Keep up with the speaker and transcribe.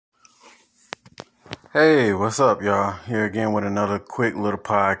Hey, what's up, y'all? Here again with another quick little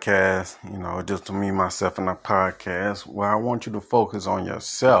podcast. Just to me, myself, and a podcast where I want you to focus on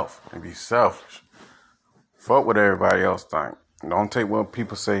yourself and be selfish. Fuck what everybody else think. Don't take what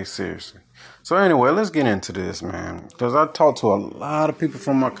people say seriously. So anyway, let's get into this, man. Because I talked to a lot of people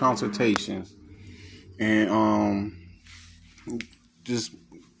from my consultations and just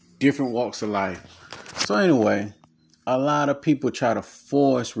different walks of life. So anyway, a lot of people try to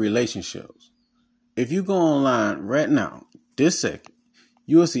force relationships. If you go online right now, this second,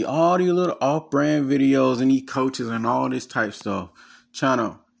 you will see all these little off-brand videos and these coaches and all this type stuff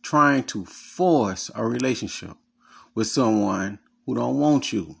trying to force a relationship with someone who don't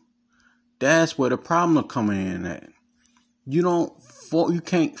want you. That's where the problem is coming in at. You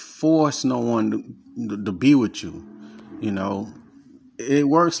can't force no one to be with you. It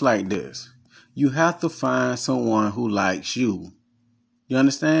works like this. You have to find someone who likes you. You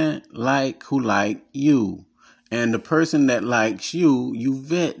understand? Who like you. And the person that likes you, you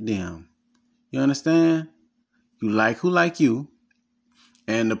vet them. You understand? You like who like you.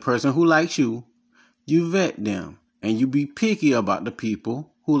 And the person who likes you, you vet them. And you be picky about the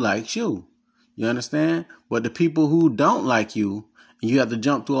people who likes you. You understand? But the people who don't like you, and you have to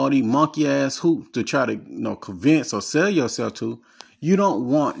jump through all these monkey ass hoops to try to, convince or sell yourself to, you don't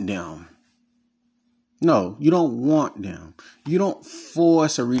want them. No, you don't want them. You don't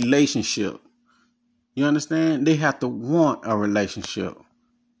force a relationship. You understand? They have to want a relationship.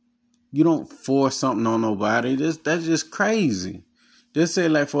 You don't force something on nobody. That's just crazy. Just say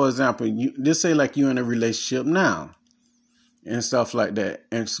like, for example, you're in a relationship now and stuff like that.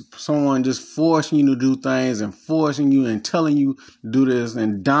 And someone just forcing you to do things and forcing you and telling you to do this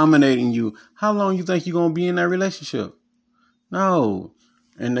and dominating you. How long you think you're going to be in that relationship? No.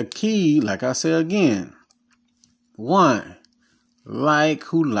 And the key, like I said again, one, like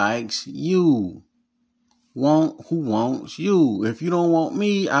who likes you. Want who wants you. If you don't want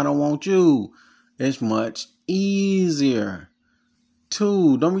me, I don't want you. It's much easier.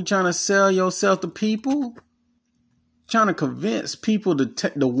 Two, don't be trying to sell yourself to people. Trying to convince people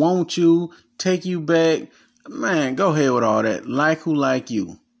to want you, take you back. Man, go ahead with all that. Like who like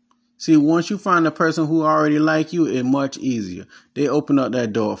you. See, once you find a person who already like you, it's much easier. They open up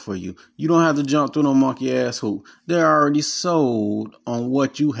that door for you. You don't have to jump through no monkey ass hoop. They're already sold on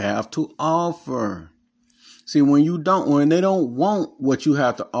what you have to offer. See, when they don't want what you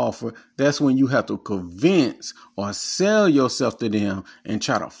have to offer, that's when you have to convince or sell yourself to them and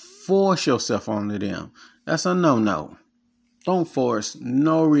try to force yourself onto them. That's a no-no. Don't force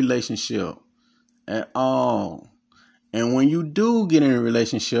no relationship at all. And when you do get in a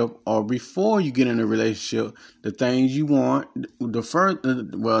relationship or before you get in a relationship, the things you want, the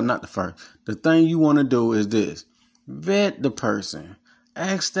thing you want to do is this. Vet the person.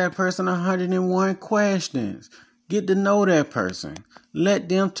 Ask that person 101 questions. Get to know that person. Let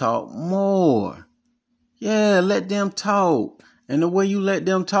them talk more. Yeah, let them talk. And the way you let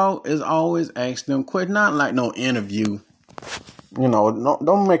them talk is always ask them questions. Not like no interview.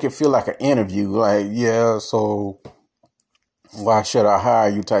 Don't make it feel like an interview. Like, yeah, so why should I hire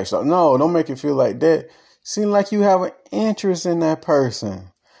you type stuff. No, don't make it feel like that. Seem like you have an interest in that person.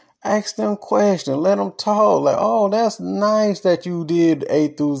 Ask them questions. Let them talk. Like, oh, that's nice that you did A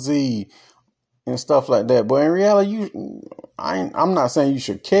through Z and stuff like that. But in reality, I'm not saying you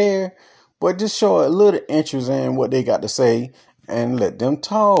should care, but just show a little interest in what they got to say and let them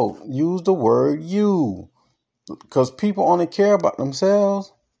talk. Use the word you. Because people only care about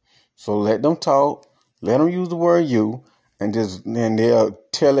themselves. So let them talk. Let them use the word you. And they'll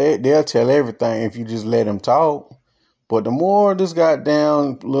tell everything if you just let them talk. But the more this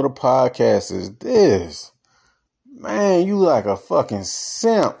goddamn little podcast is this, man, you like a fucking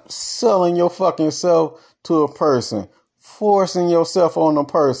simp selling your fucking self to a person, forcing yourself on a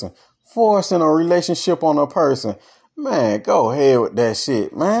person, forcing a relationship on a person. Man, go ahead with that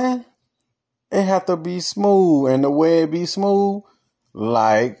shit, man. It have to be smooth, and the way it be smooth,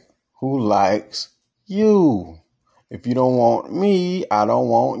 like who likes you. If you don't want me, I don't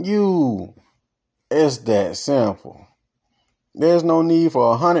want you. It's that simple. There's no need for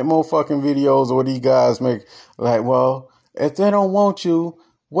 100 more fucking videos where these guys make like, well, if they don't want you,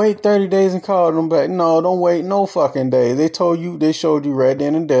 wait 30 days and call them back. No, don't wait no fucking days. They showed you right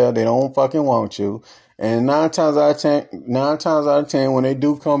then and there they don't fucking want you. And nine times out of 10, when they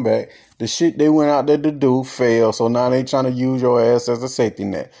do come back, the shit they went out there to do failed. So now they trying to use your ass as a safety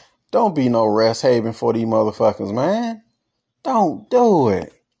net. Don't be no rest haven for these motherfuckers, man. Don't do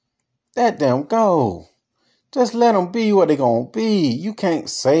it. Let them go. Just let them be what they gonna be. You can't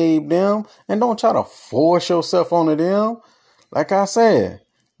save them. And don't try to force yourself onto them. Like I said,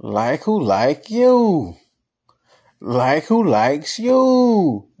 Like who like you. Like who likes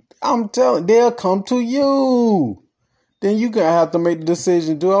you. I'm telling, they'll come to you. Then you gonna have to make the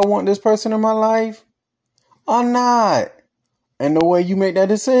decision. Do I want this person in my life or not? And the way you make that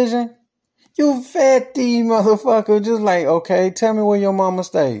decision, you vet these motherfuckers. Just like, okay, tell me where your mama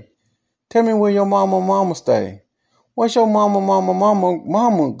stay. Tell me where your mama stay. What's your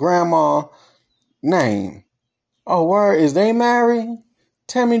mama, grandma name? Oh, where is they married?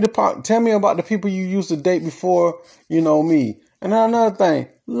 Tell me about the people you used to date before you know me. And another thing,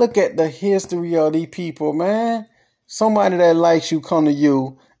 look at the history of these people, man. Somebody that likes you come to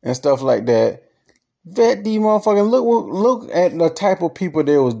you and stuff like that. Vet these motherfuckers. Look at the type of people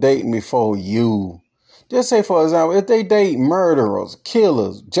they was dating before you. Just say, for example, if they date murderers,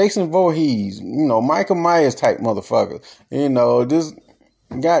 killers, Jason Voorhees, Michael Myers type motherfuckers, this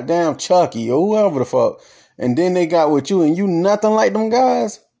goddamn Chucky or whoever the fuck, and then they got with you and you nothing like them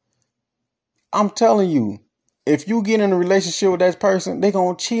guys, I'm telling you, if you get in a relationship with that person, they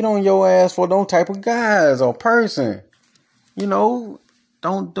gonna cheat on your ass for those type of guys or person.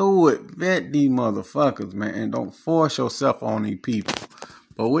 Don't do it. Vet these motherfuckers, man, and don't force yourself on these people.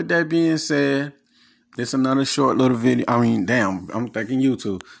 But with that being said, this another short little video. I'm thinking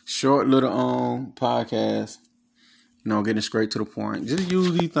YouTube. Short little podcast. Getting straight to the point. Just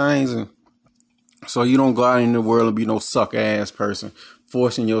use these things so you don't go out in the world and be no suck ass person,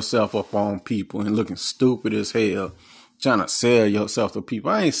 forcing yourself up on people and looking stupid as hell, trying to sell yourself to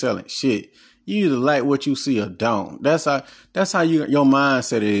people. I ain't selling shit. You either like what you see or don't. That's how your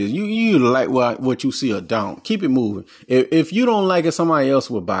mindset is. You either like what you see or don't. Keep it moving. If you don't like it, somebody else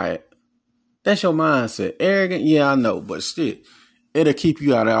will buy it. That's your mindset. Arrogant, yeah, I know, but shit, it'll keep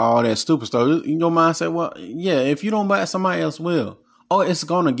you out of all that stupid stuff. Your mindset, well, yeah, if you don't buy it, somebody else will. Oh, it's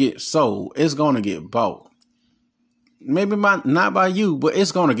gonna get sold. It's gonna get bought. Maybe not by you, but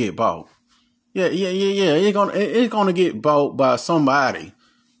it's gonna get bought. Yeah. It's gonna get bought by somebody.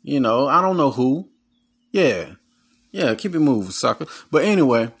 I don't know who. Yeah, keep it moving, sucker. But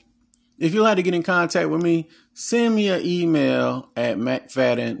anyway, if you'd like to get in contact with me, send me an email at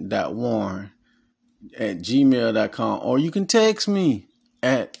mcfadden.warren@gmail.com, or you can text me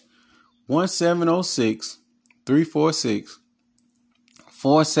at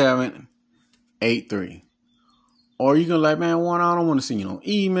 1706-346-4783. Or you can like, man, Warren, I don't want to send you no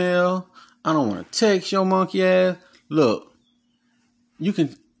email. I don't want to text your monkey ass. Look, you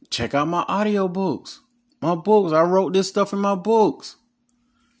can check out my audio books. My books, I wrote this stuff in my books.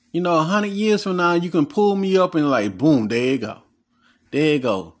 100 years from now, you can pull me up and like, boom, there you go. There you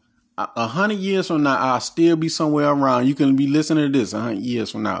go. 100 years from now, I'll still be somewhere around. You can be listening to this 100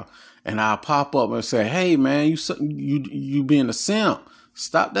 years from now. And I'll pop up and say, hey, man, you being a simp.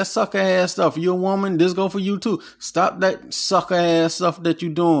 Stop that sucker ass stuff. You're a woman, this go for you too. Stop that sucker ass stuff that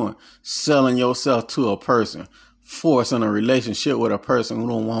you're doing. Selling yourself to a person. Forcing a relationship with a person who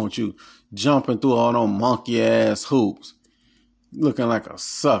don't want you. Jumping through all those monkey ass hoops. Looking like a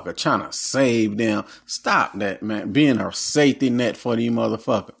sucker, trying to save them. Stop that, man. Being a safety net for these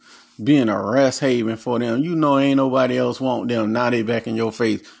motherfuckers. Being a rest haven for them. Ain't nobody else want them. Now they back in your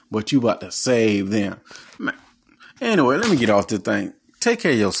face, but you about to save them. Man. Anyway, let me get off this thing. Take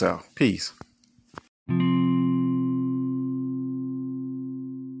care of yourself. Peace.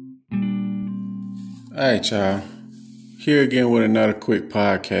 Alright, y'all. Here again with another quick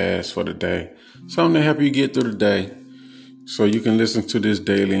podcast for the day. Something to help you get through the day. So you can listen to this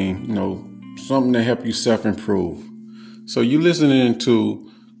daily, something to help you self-improve. So you listening to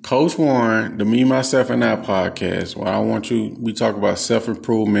Coach Warren, the Me, Myself, and I podcast, where we talk about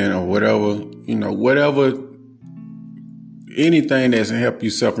self-improvement or whatever, anything that's help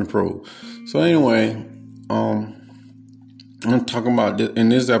you self-improve. So anyway, I'm talking about this, in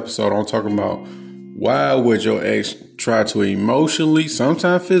this episode, I'm talking about why would your ex try to emotionally,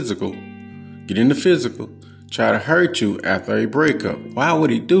 sometimes physical, get into physical, try to hurt you after a breakup? Why would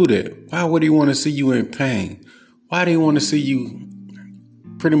he do that? Why would he want to see you in pain? Why do he want to see you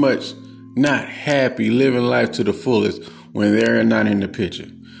pretty much not happy, living life to the fullest when they're not in the picture?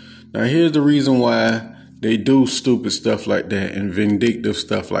 Now, here's the reason why they do stupid stuff like that and vindictive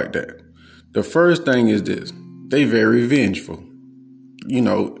stuff like that. The first thing is this. They very vengeful.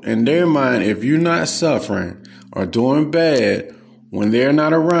 In their mind, if you're not suffering or doing bad when they're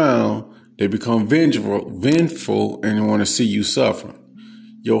not around, they become vengeful and want to see you suffer.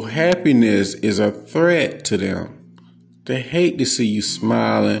 Your happiness is a threat to them. They hate to see you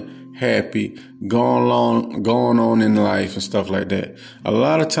smiling, happy, going on in life and stuff like that. A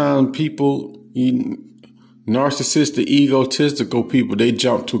lot of times people, narcissistic, egotistical people, they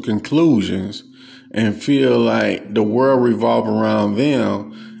jump to conclusions and feel like the world revolves around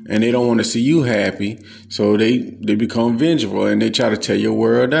them and they don't want to see you happy. So they become vengeful and they try to tear your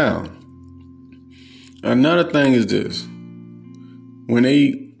world down. Another thing is this. When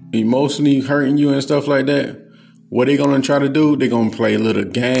they emotionally hurting you and stuff like that, what they going to try to do? They're going to play little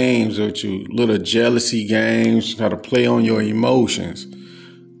games with you, little jealousy games, try to play on your emotions.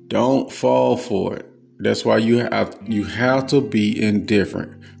 Don't fall for it. That's why you have to be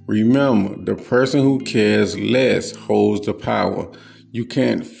indifferent. Remember, the person who cares less holds the power. You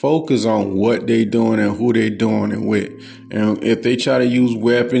can't focus on what they doing and who they doing it with. And if they try to use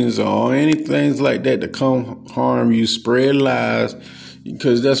weapons or anything like that to come harm you, spread lies,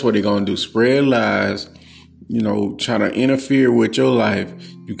 because that's what they're going to do. Spread lies, try to interfere with your life.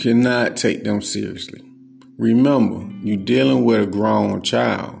 You cannot take them seriously. Remember, you're dealing with a grown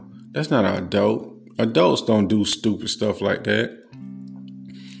child. That's not an adult. Adults don't do stupid stuff like that.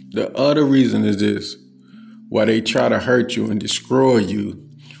 The other reason is this. Why they try to hurt you and destroy you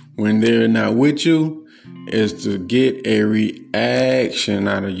when they're not with you is to get a reaction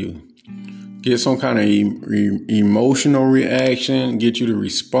out of you. Get some kind of emotional reaction, get you to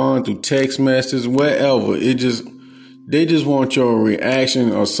respond through text messages, whatever. They just want your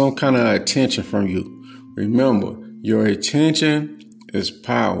reaction or some kind of attention from you. Remember, your attention is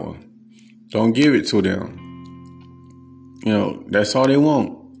power. Don't give it to them. That's all they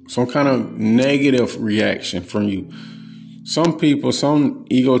want. Some kind of negative reaction from you. Some people, some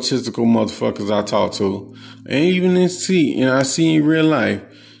egotistical motherfuckers I talk to, and even I see in real life,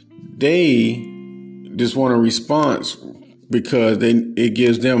 they just want a response because it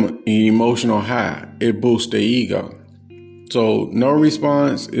gives them an emotional high. It boosts their ego. So no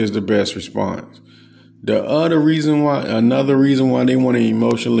response is the best response. Another reason why they want to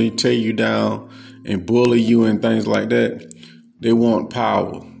emotionally tear you down and bully you and things like that, they want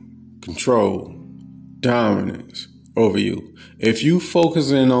power, control, dominance over you. If you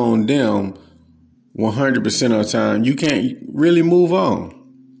focusing on them 100% of the time, you can't really move on.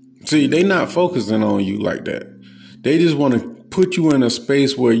 See, they not focusing on you like that. They just want to put you in a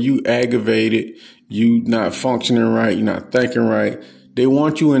space where you aggravated, you not functioning right, you're not thinking right. They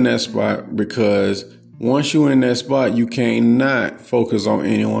want you in that spot because once you're in that spot, you cannot focus on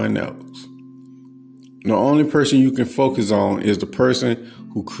anyone else. The only person you can focus on is the person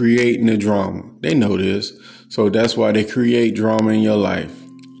who creating the drama. They know this. So that's why they create drama in your life.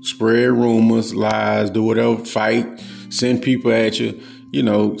 Spread rumors, lies, do whatever, fight, send people at you,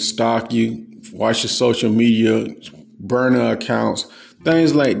 stalk you, watch your social media, burner accounts,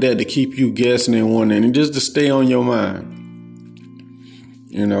 things like that to keep you guessing and wondering and just to stay on your mind.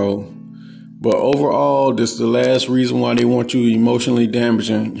 But overall, this is the last reason why they want you emotionally damaged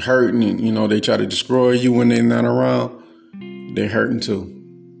and hurting. And, they try to destroy you when they're not around. They're hurting too.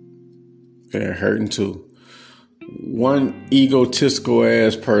 One egotistical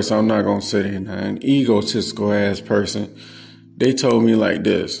ass person, I'm not going to say that, an egotistical ass person, they told me like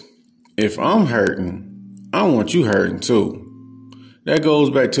this. If I'm hurting, I want you hurting too. That goes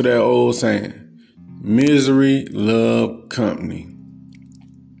back to that old saying, misery love company.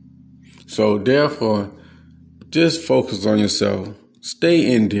 So therefore, just focus on yourself.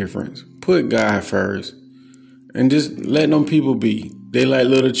 Stay indifferent. Put God first. And just let them people be. They like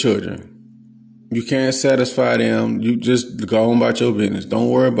little children. You can't satisfy them. You just go on about your business. Don't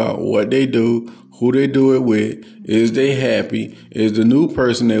worry about what they do, who they do it with. Is they happy? Is the new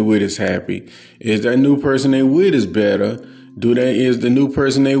person they with is happy? Is that new person they with is better? Is the new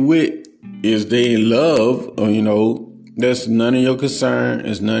person they with, is they in love? Or, that's none of your concern.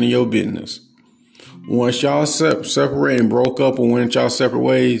 It's none of your business. Once y'all separate and broke up and went y'all separate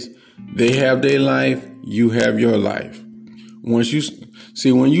ways, they have their life, you have your life. When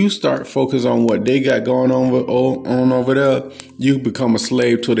you start focusing on what they got going on over there, you become a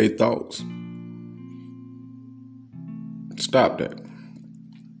slave to their thoughts. Stop that.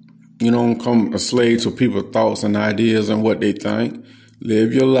 You don't become a slave to people's thoughts and ideas and what they think.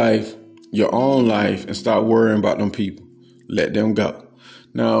 Live your life, your own life, and stop worrying about them people. Let them go.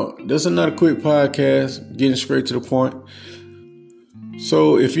 Now, this is another quick podcast, getting straight to the point.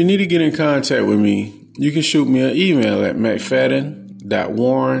 So if you need to get in contact with me, you can shoot me an email at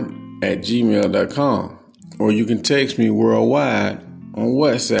mcfadden.warren@gmail.com, or you can text me worldwide on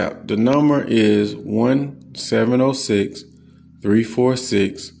WhatsApp. The number is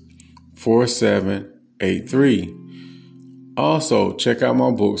 1-706-346-4783. Also, check out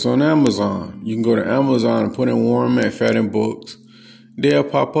my books on Amazon. You can go to Amazon and put in Warren McFadden books. They'll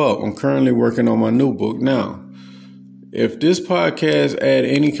pop up. I'm currently working on my new book now. If this podcast add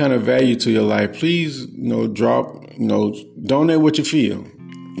any kind of value to your life, please, donate what you feel.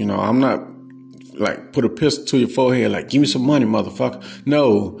 I'm not like put a pistol to your forehead, like, give me some money, motherfucker.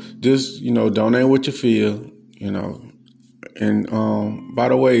 No, just, donate what you feel, And by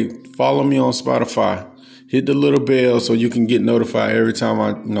the way, follow me on Spotify. Hit the little bell so you can get notified every time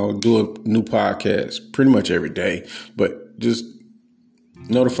I, do a new podcast. Pretty much every day, but just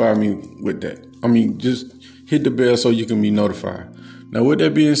notify me with that. Just hit the bell so you can be notified. Now, with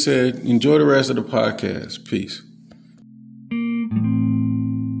that being said, enjoy the rest of the podcast. Peace.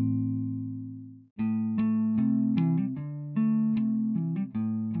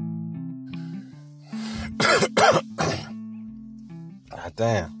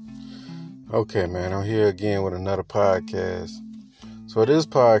 Damn. Okay, man, I'm here again with another podcast. So this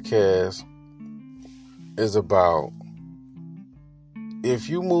podcast is about, if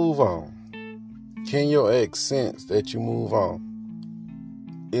you move on, can your ex sense that you move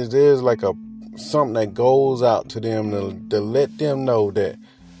on? Is there's like something that goes out to them to let them know that,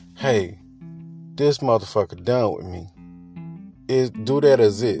 hey, this motherfucker done with me? Do that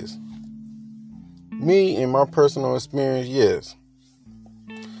exist? Me, in my personal experience, yes.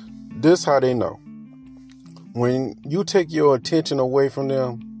 This how they know. When you take your attention away from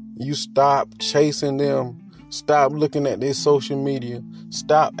them, you stop chasing them, stop looking at their social media,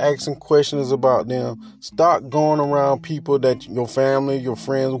 stop asking questions about them, stop going around people that your family, your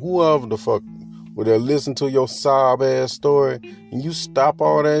friends, whoever the fuck, where they listen to your sob ass story, and you stop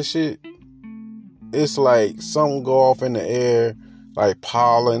all that shit, it's like something go off in the air, like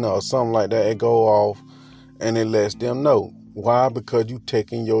pollen or something like that. It go off, and it lets them know. Why? Because you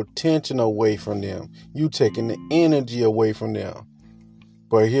taking your attention away from them. You taking the energy away from them.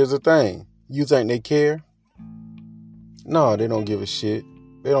 But here's the thing. You think they care? No, they don't give a shit.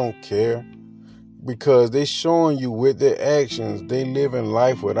 They don't care. Because they showing you with their actions, they living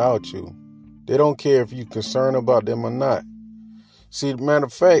life without you. They don't care if you're concerned about them or not. See, matter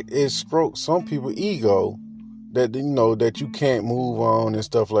of fact, it strokes some people's ego that, that you can't move on and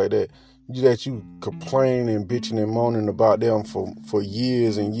stuff like that. That you complain and bitching and moaning about them for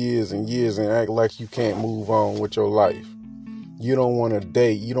years and years and years and act like you can't move on with your life. You don't want to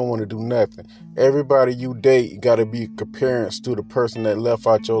date. You don't want to do nothing. Everybody you date got to be comparing to the person that left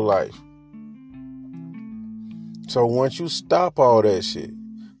out your life. So once you stop all that shit,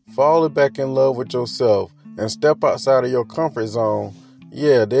 fall back in love with yourself and step outside of your comfort zone,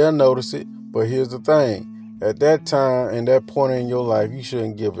 yeah, they'll notice it. But here's the thing. At that time and that point in your life, you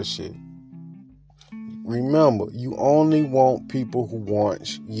shouldn't give a shit. Remember, you only want people who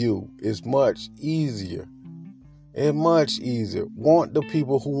want you. It's much easier. It's much easier. Want the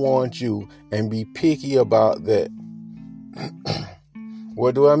people who want you and be picky about that.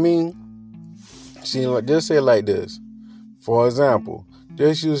 What do I mean? See, just say it like this. For example,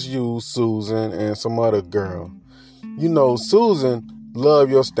 just use Susan and some other girl. Susan love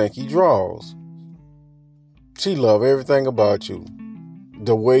your stanky drawers. She love everything about you.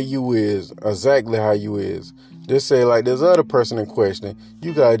 The way you is, exactly how you is. Just say like this other person in question,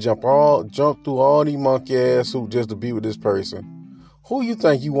 you gotta jump through all these monkey ass hoops just to be with this person. Who you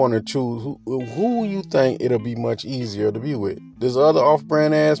think you want to choose? Who you think it'll be much easier to be with? This other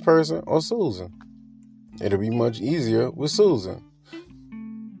off-brand ass person or Susan? It'll be much easier with Susan.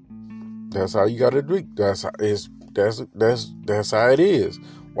 That's how you gotta do. That's how it is.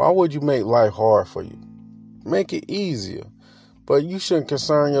 Why would you make life hard for you? Make it easier. But you shouldn't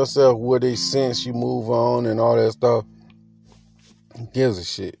concern yourself with they sense you move on and all that stuff. Who gives a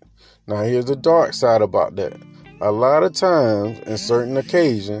shit? Now here's the dark side about that. A lot of times, in certain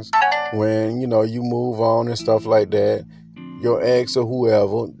occasions, when, you move on and stuff like that, your ex or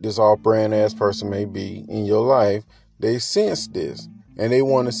whoever, this off-brand ass person may be in your life, they sense this. And they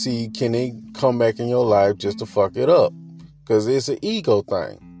want to see, can they come back in your life just to fuck it up? Because it's an ego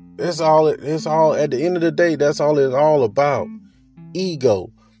thing. It's all, at the end of the day, that's all it's all about. Ego.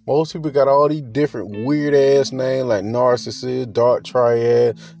 Most people got all these different weird ass names like narcissist, dark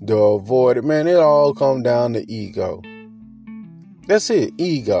triad, the avoided. Man, it all come down to ego. That's it,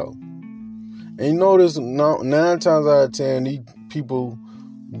 ego. And you notice 9 times out of 10, these people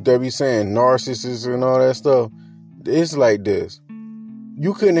that be saying narcissists and all that stuff, it's like this.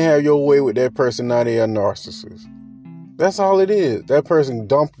 You couldn't have your way with that person, now they are narcissist. That's all it is. That person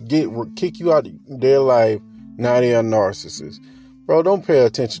kick you out of their life, now they are narcissists. Bro, don't pay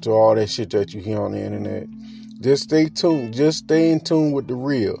attention to all that shit that you hear on the internet. Just stay tuned. Just stay in tune with the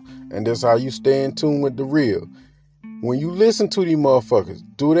real. And that's how you stay in tune with the real. When you listen to these motherfuckers,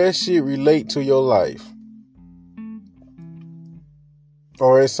 do that shit relate to your life?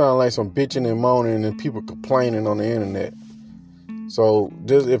 Or it sound like some bitching and moaning and people complaining on the internet. So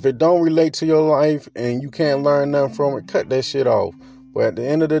if it don't relate to your life and you can't learn nothing from it, cut that shit off. But at the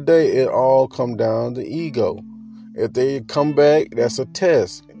end of the day, it all come down to ego. If they come back, that's a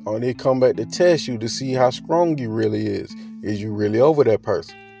test. Or they come back to test you to see how strong you really is. Is you really over that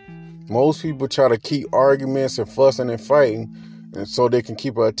person? Most people try to keep arguments and fussing and fighting, and so they can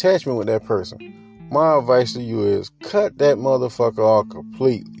keep an attachment with that person. My advice to you is cut that motherfucker off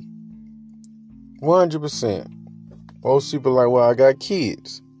completely. 100%. Most people are like, well, I got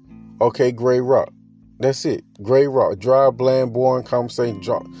kids. Okay, gray rock. That's it. Gray rock. Dry, bland, boring conversation.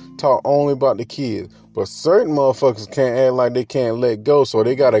 Talk only about the kids. But certain motherfuckers can't act like they can't let go, so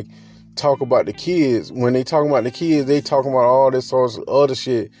they gotta talk about the kids. When they talking about the kids, they talking about all this sorts of other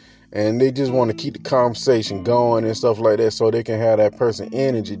shit, and they just want to keep the conversation going and stuff like that, so they can have that person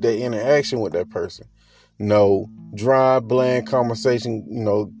energy, their interaction with that person. No, dry, bland conversation.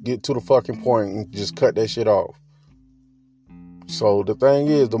 Get to the fucking point and just cut that shit off. So the thing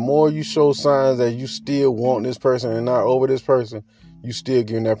is, the more you show signs that you still want this person and not over this person, you still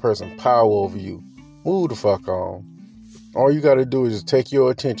giving that person power over you. Move the fuck on. All you got to do is just take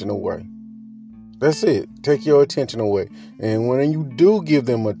your attention away. That's it. Take your attention away. And when you do give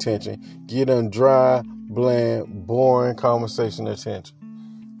them attention, give them dry, bland, boring conversation attention.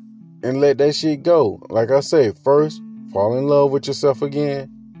 And let that shit go. Like I say, first, fall in love with yourself again.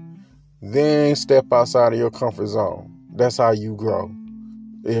 Then step outside of your comfort zone. That's how you grow.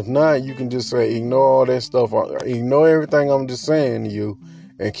 If not, you can just say, ignore all that stuff. Ignore everything I'm just saying to you.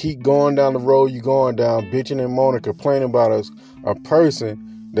 And keep going down the road you're going down, bitching and moaning, complaining about a person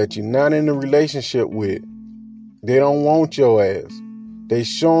that you're not in a relationship with. They don't want your ass. They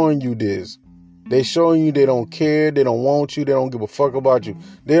showing you this. They showing you they don't care. They don't want you. They don't give a fuck about you.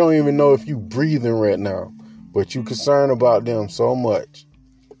 They don't even know if you breathing right now. But you concerned about them so much.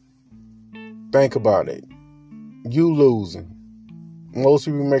 Think about it. You losing. Most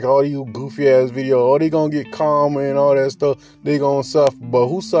people make all these goofy ass videos. Oh, they gonna get calmer and all that stuff. They gonna suffer. But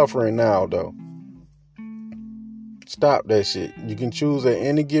who's suffering now, though? Stop that shit. You can choose at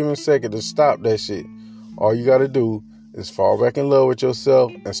any given second to stop that shit. All you gotta do is fall back in love with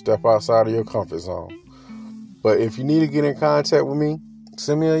yourself and step outside of your comfort zone. But if you need to get in contact with me,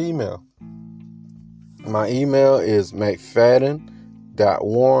 send me an email. My email is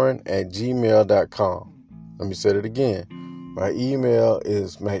mcfadden.warren@gmail.com. Let me say it again. My email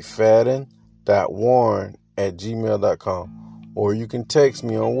is mcfadden.warren@gmail.com. Or you can text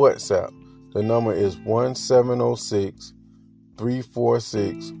me on WhatsApp. The number is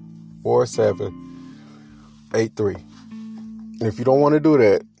 1706-346-4783. And if you don't want to do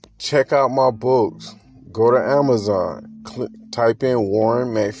that, check out my books. Go to Amazon. Type in Warren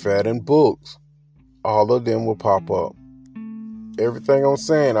McFadden books. All of them will pop up. Everything I'm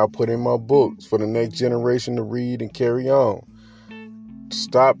saying, I put in my books for the next generation to read and carry on.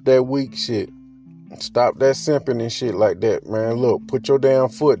 Stop that weak shit. Stop that simping and shit like that, man. Look, put your damn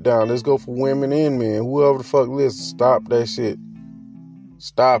foot down. Let's go for women and men. Whoever the fuck listens, stop that shit.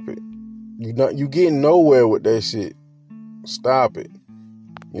 Stop it. You getting nowhere with that shit. Stop it.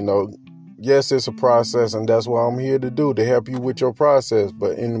 Yes, it's a process, and that's what I'm here to do, to help you with your process.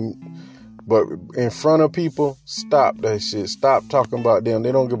 But in front of people, stop that shit. Stop talking about them.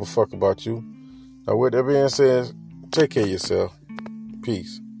 They don't give a fuck about you. Now, with that being said, take care of yourself.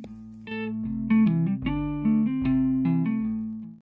 Peace.